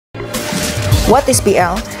What is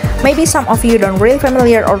BL? Maybe some of you don't really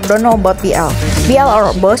familiar or don't know about BL. BL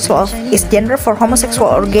or boys love is gender for homosexual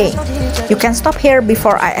or gay. You can stop here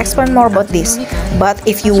before I explain more about this. But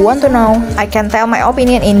if you want to know, I can tell my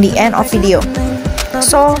opinion in the end of video.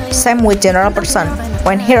 So, same with general person.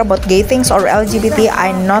 When hear about gay things or LGBT,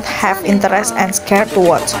 I not have interest and scared to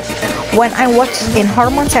watch. When I watch in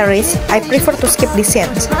hormone series, I prefer to skip the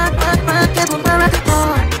scenes.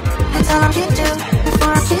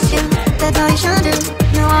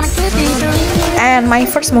 And my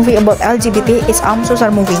first movie about LGBT is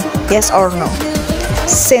Susar movie, yes or no?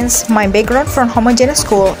 Since my background from homogeneous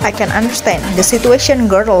school, I can understand the situation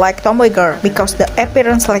girl like tomboy girl because the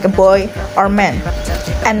appearance like a boy or man,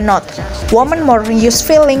 and not woman more use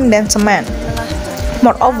feeling than a man.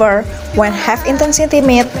 Moreover, when have intensity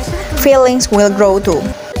meet, feelings will grow too.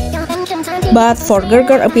 But for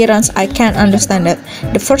girl appearance, I can't understand that.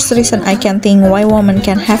 The first reason I can think why woman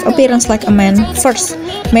can have appearance like a man, first,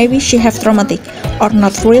 maybe she have traumatic or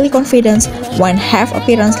not really confidence when have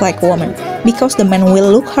appearance like a woman, because the man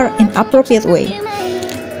will look her in appropriate way.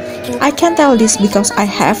 I can tell this because I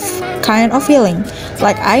have kind of feeling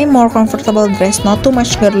like I more comfortable dress not too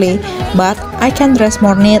much girly, but I can dress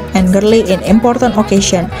more neat and girly in important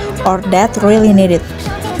occasion or that really need it.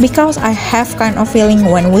 Because I have kind of feeling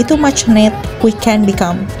when we too much neat, we can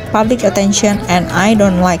become public attention and I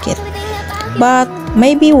don't like it. But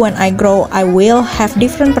maybe when I grow, I will have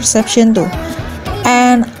different perception too.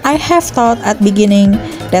 And I have thought at beginning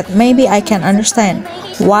that maybe I can understand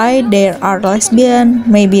why there are lesbian,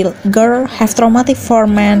 maybe girl have traumatic for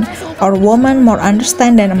men or woman more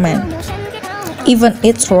understand than a man. Even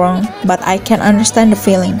it's wrong, but I can understand the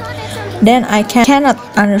feeling. Then I cannot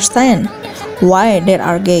understand why they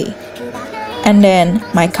are gay. And then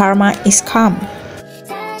my karma is calm.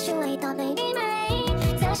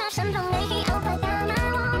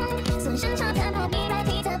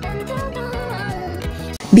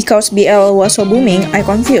 Because BL was so booming, I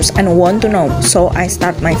confused and want to know, so I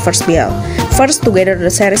start my first BL. First, Together the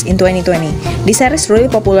series in 2020. This series really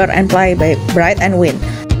popular and played by Bright and Win.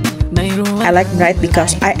 I like Bright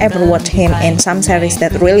because I ever watched him in some series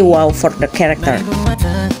that really wow for the character.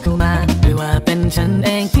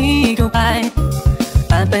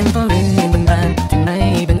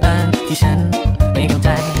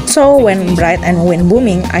 So when Bright and Win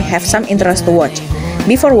booming, I have some interest to watch.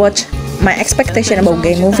 Before watch, my expectation about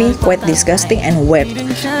gay movie quite disgusting and weird,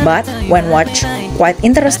 but when watch, quite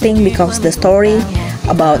interesting because the story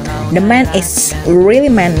about the man is really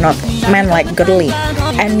man, not man like girly,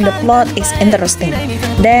 and the plot is interesting.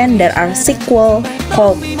 Then there are sequel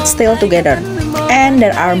called Still Together, and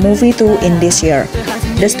there are movie too in this year.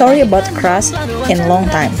 The story about crush in long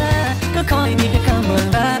time.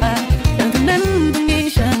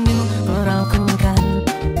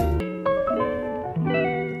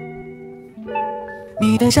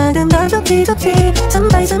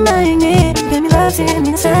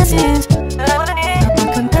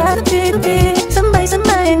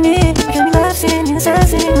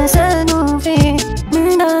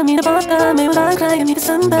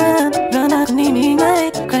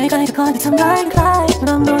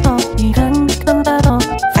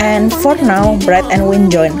 And for now, Bright and Win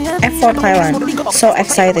join F4 Thailand. So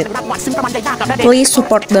excited. Please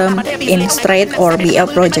support them in straight or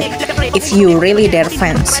BL project if you really their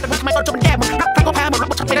fans.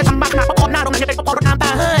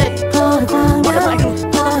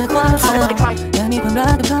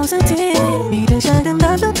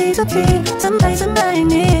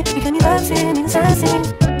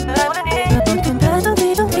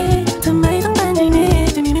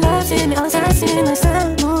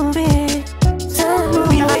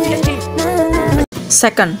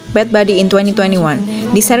 Second, Bad Buddy in 2021.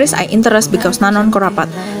 This series I interest because Nanon Korapat.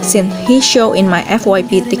 Since he show in my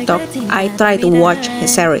FYP TikTok, I try to watch his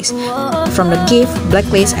series. From The Gift,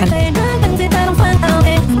 Blacklist, and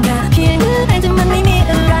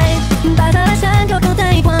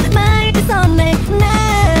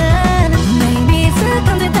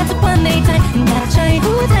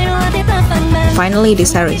finally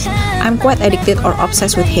this series. I'm quite addicted or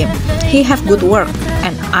obsessed with him. He have good work,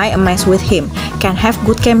 and I amazed with him. Can have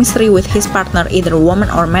good chemistry with his partner, either woman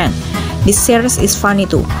or man. This series is funny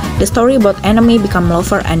too. The story about enemy become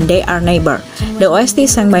lover and they are neighbor. The OST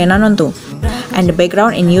sang by Nanon too. And the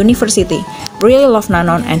background in university. Really love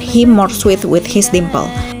Nanon and he more sweet with his dimple.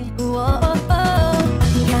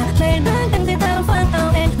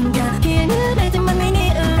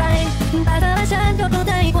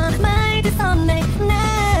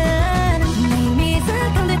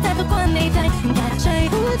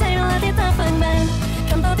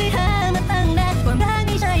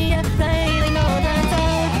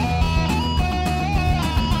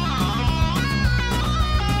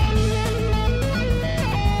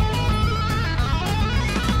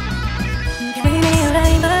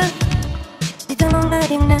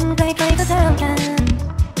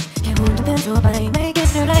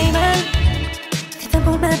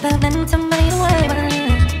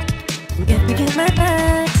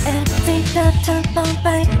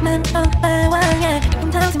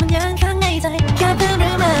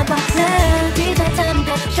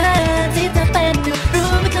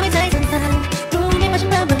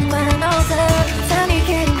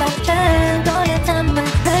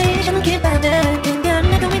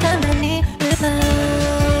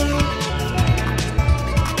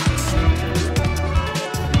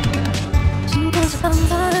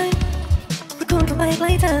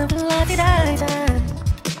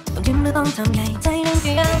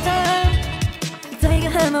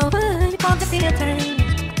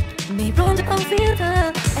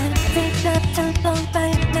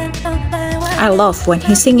 I love when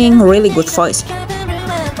he's singing really good voice.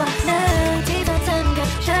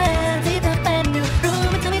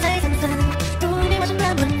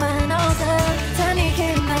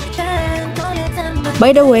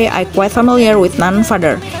 By the way, I'm quite familiar with Nanon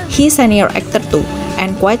father. He's a senior actor too,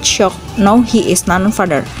 and quite shocked now he is Nanon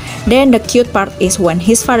father. Then the cute part is when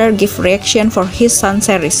his father gives reaction for his son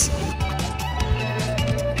series.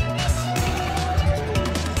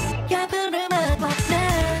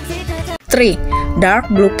 3. Dark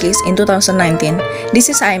Blue Kiss in 2019. This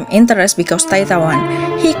is I'm interested because Taitawan.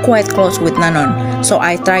 He quite close with Nanon, so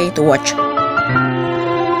I try to watch.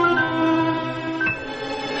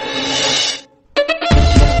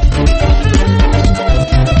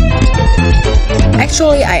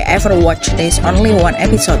 Actually, I ever watched this only one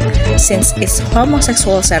episode. Since it's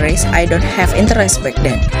homosexual series, I don't have interest back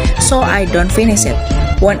then, so I don't finish it.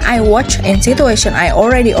 When I watch in situation I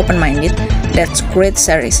already open-minded, that's great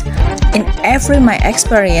series. In every my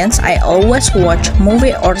experience, I always watch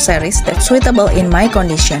movie or series that's suitable in my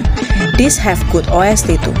condition. These have good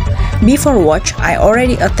OST too. Before watch, I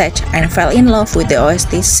already attached and fell in love with the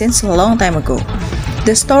OST since a long time ago.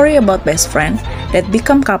 The story about best friend that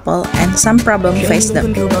become couple and some problem face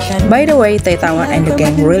them. By the way, Taitawan and the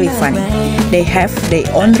gang really funny. They have their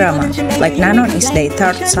own drama, like Nanon is their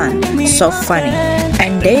third son, so funny.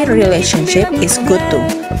 And their relationship is good too,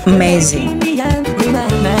 amazing.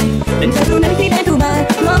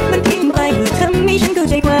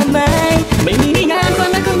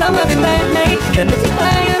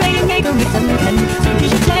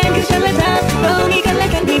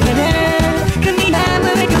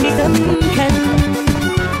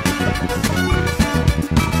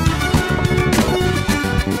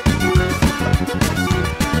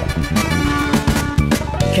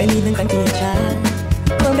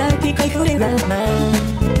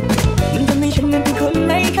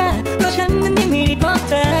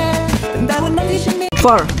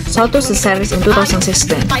 Four, Salto the series in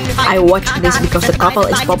 2016. I watched this because the couple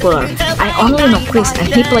is popular. I only know Chris and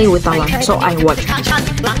he play with Tawan, so I watched.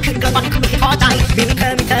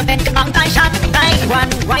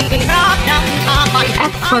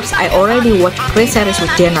 At first, I already watched Chris series with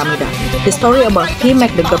Jen Ramida. The story about he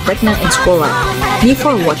make the girl pregnant in school life.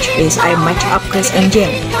 Before watch this, I match up Chris and Jen.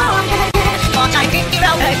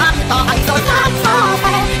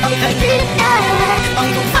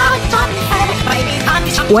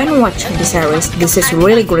 When watch the series, this is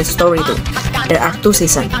really great story too. There are 2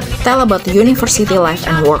 seasons, tell about the university life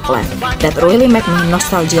and work life, that really make me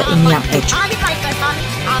nostalgia in young age.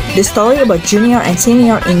 The story about junior and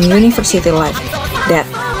senior in university life, that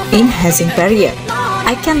in hazing period.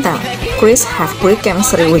 I can tell, Chris have great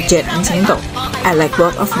chemistry with Jet and Sento. I like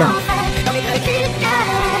both of them.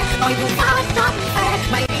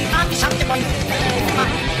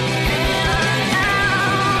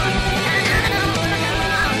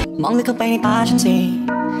 Mong ลึกเข้าไปในตาฉันสิ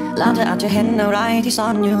แล้วเธออาจจะเห็นอะไรที่ซ่อ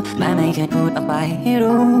นอยู่แม้ไม่เคยพูดออกไปให้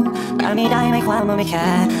รู้แต่นี่ได้ไม่ความว่าไม่แค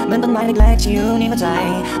ร์เหมือนต้นไม้เล็กๆที่อยู่ในหัวใจ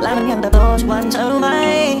และมันยังเติบโตทุกวันเธอรู้ไหม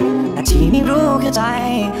แต่ที่ไม่รู้คือใจ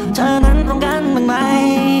เธอนั้นตรงกันบ้างไหม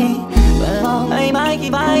เมื่อมองใบไม้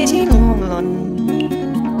กี่ใบที่ร่วงหล่น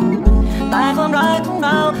แต่ความรักของเร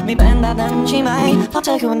าไม่เป็นแบบนั้นใช่ไหมเพราะเธ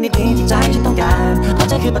อคือวันดีๆที่ใจฉันต้องการเพราะ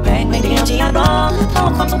เธอคือบทเพลงเดียวที่อยากร้องเพราะ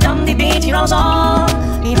ความทรงจำดีๆที่เราสอง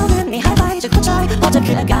มีรู้เรื่องไม่หายไปจากหัวใจเพราะเธอ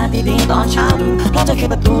คืออากาศดีๆตอนเช้าดูเพราะเธอคือ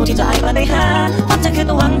ประตูที่ใจเปิดได้หาเพราะเธอคือ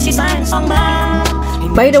ตะวันที่แสงส่องมา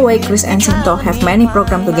By the way, Chris and Sento have many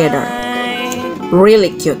programs together.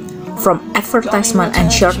 Really cute, from advertisement and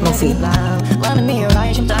short movie.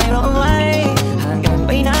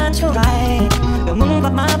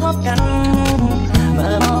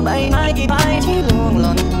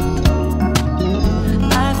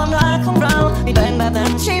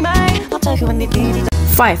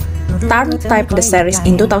 Five, Tart Type the series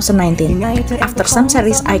in 2019. After some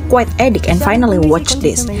series, I quite addict and finally watched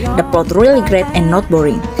this. The plot really great and not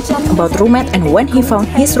boring. About roommate and when he found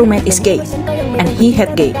his roommate is gay, and he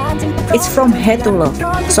had gay. It's from hate to love,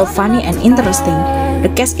 so funny and interesting. The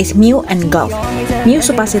cast is Mew and Golf. Mew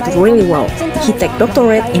surpassed it really well. He take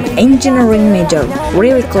doctorate in engineering major,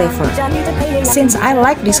 really clever. Since I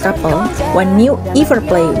like this couple, when Mew ever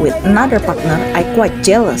play with another partner, I quite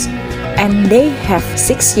jealous. And they have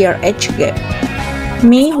 6-year age gap.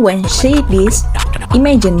 Me when see this,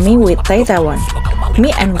 imagine me with Taitawan.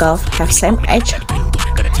 Me and Golf have same age.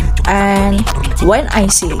 And when I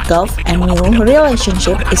see Golf and Miu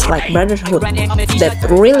relationship is like brotherhood, that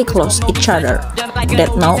really close each other,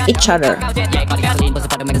 that know each other.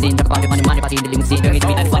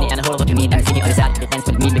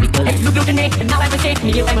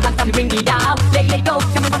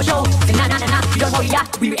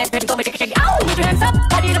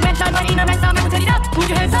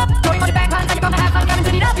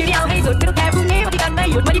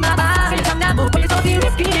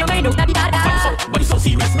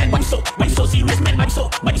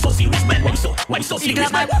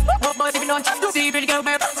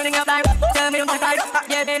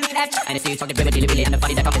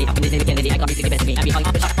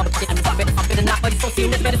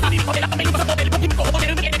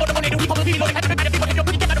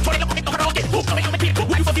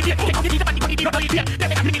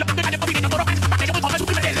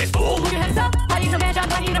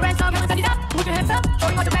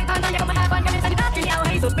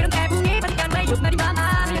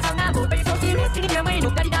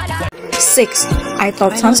 Six, I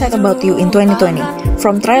thought Sunset About You in 2020.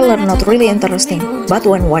 From trailer not really interesting, but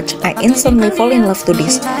when watched, I instantly fall in love to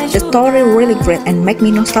this. The story really great and make me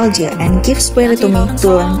nostalgia and give spirit to me to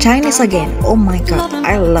learn Chinese again. Oh my god,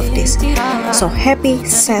 I love this. So happy,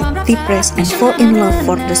 sad, depressed, and fall in love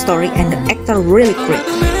for the story and the actor really great.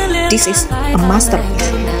 This is a masterpiece.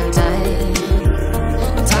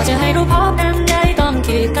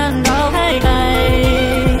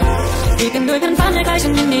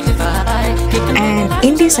 And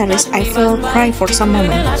in this series, I felt cry for some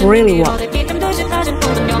moment, really well.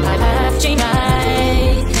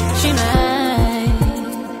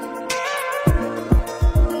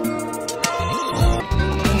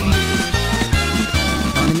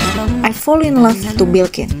 I fall in love to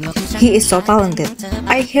Bilkin. He is so talented.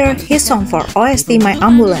 I hear his song for OST My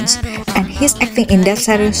Ambulance, and his acting in that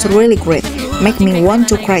series really great, make me want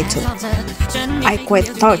to cry too. I quite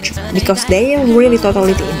touched because they are really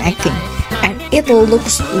totally in acting, and it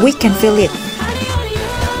looks we can feel it.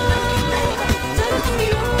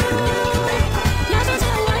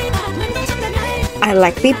 I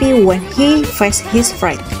like Pippi when he faced his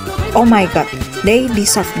fright. Oh my god, they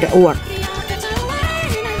deserve the award.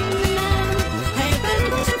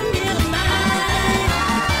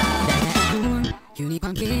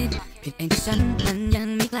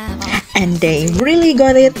 And they really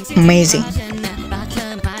got it amazing.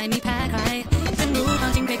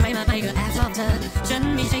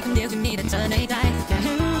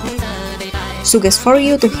 Suggest for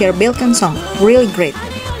you to hear Bilkin's song, really great.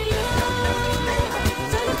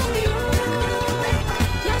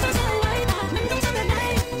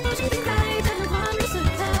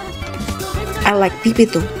 I like Pippi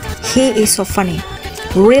too, he is so funny.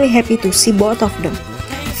 Really happy to see both of them.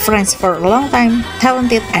 Friends for a long time,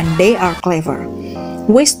 talented, and they are clever.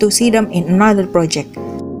 Wish to see them in another project.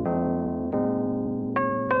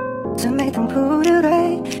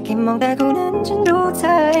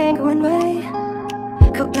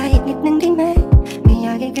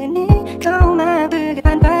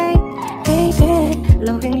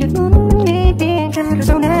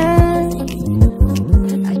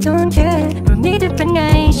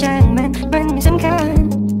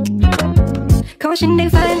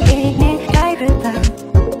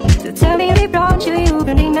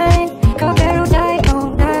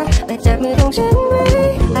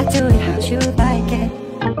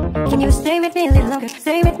 Can you stay with me a little longer?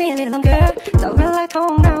 Stay with me a little longer. Don't feel like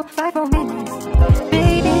home now, 5 more minutes.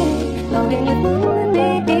 Baby, loading your moon,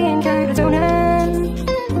 baby, and kind of don't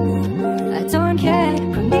I don't care.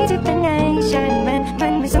 From me to the nation,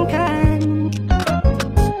 man, with some kind.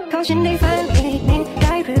 Caution, they find me,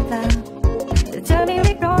 guy, tell me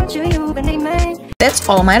we brought you when they made. That's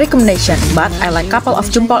all my recommendation, but I like couple of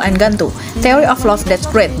Jumpol and Gun too. Theory of Love, that's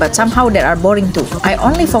great, but somehow they are boring too. I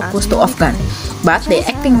only focus to Afghan, but they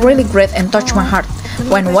acting really great and touch my heart.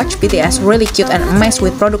 When watch BTS, really cute and amazed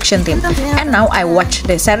with production team. And now I watch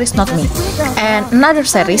the series Not Me. And another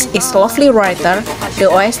series is Lovely Writer. The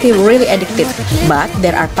OST really addictive, but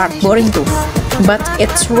there are part boring too. But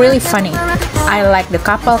it's really funny. I like the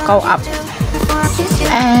couple co-op.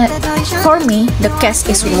 And for me, the cast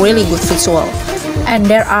is really good visual. And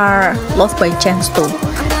there are Love by Chance too.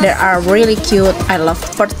 They are really cute. I love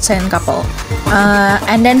first scene couple.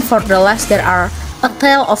 And then for the last, there are A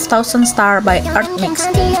Tale of Thousand Stars by Earth Mix.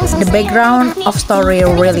 The background of story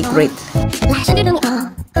really great.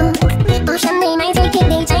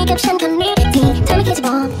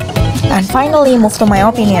 And finally move to my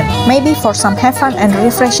opinion. Maybe for some have fun and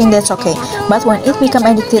refreshing, that's okay. But when it become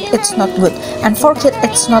addicted, it's not good. And for kids,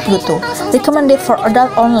 it's not good too. Recommended for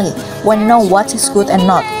adult only, when know what is good and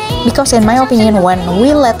not. Because in my opinion, when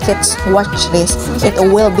we let kids watch this, it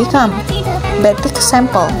will become bad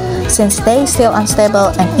example, since they still unstable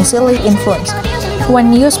and easily influenced.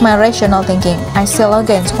 When use my rational thinking, I still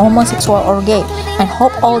against homosexual or gay, and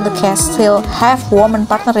hope all the cast still have woman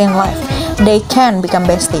partner in life. They can become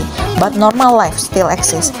bestie, but normal life still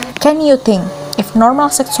exists. Can you think if normal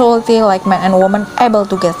sexuality like man and woman able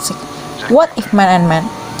to get sick? What if man and man?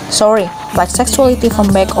 Sorry, like sexuality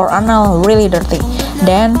from back or anal really dirty.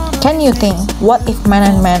 Then can you think what if man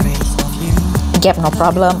and man get no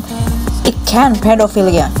problem? It can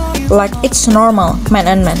pedophilia, like it's normal man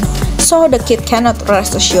and man. So the kid cannot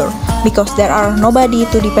rest assured, because there are nobody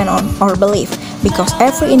to depend on or believe, because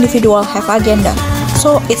every individual have agenda.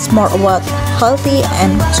 So it's more about healthy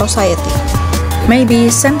and society. Maybe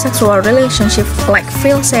same-sexual relationship like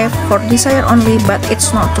feel safe for desire only, but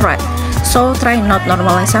it's not right. So try not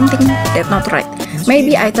normalize something that's not right.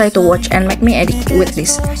 Maybe I try to watch and make me addict with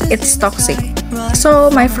this. It's toxic. So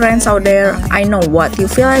my friends out there, I know what you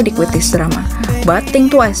feel addict with this drama. But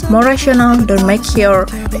think twice, more rational, don't make your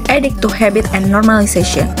addict to habit and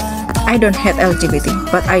normalization. I don't hate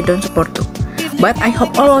LGBT, but I don't support too. But I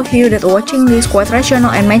hope all of you that watching this quite rational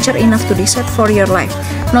and mature enough to decide for your life.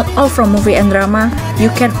 Not all from movie and drama you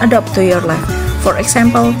can adopt to your life. For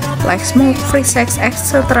example, like smoke, free sex,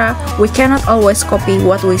 etc. We cannot always copy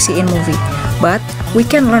what we see in movie, but we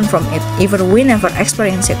can learn from it, even we never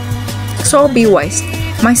experience it. So be wise.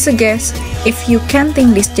 My suggest, if you can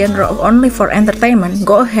think this genre of only for entertainment,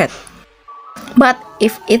 go ahead. But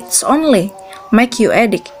if it's only make you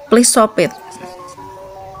addict, please stop it.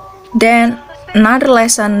 Then another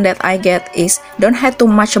lesson that I get is don't hate too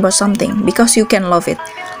much about something because you can love it.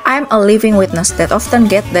 I'm a living witness that often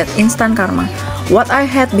get that instant karma. What I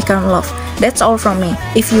hate become love. That's all from me.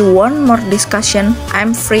 If you want more discussion,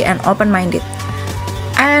 I'm free and open-minded.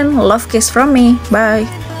 And love kiss from me. Bye.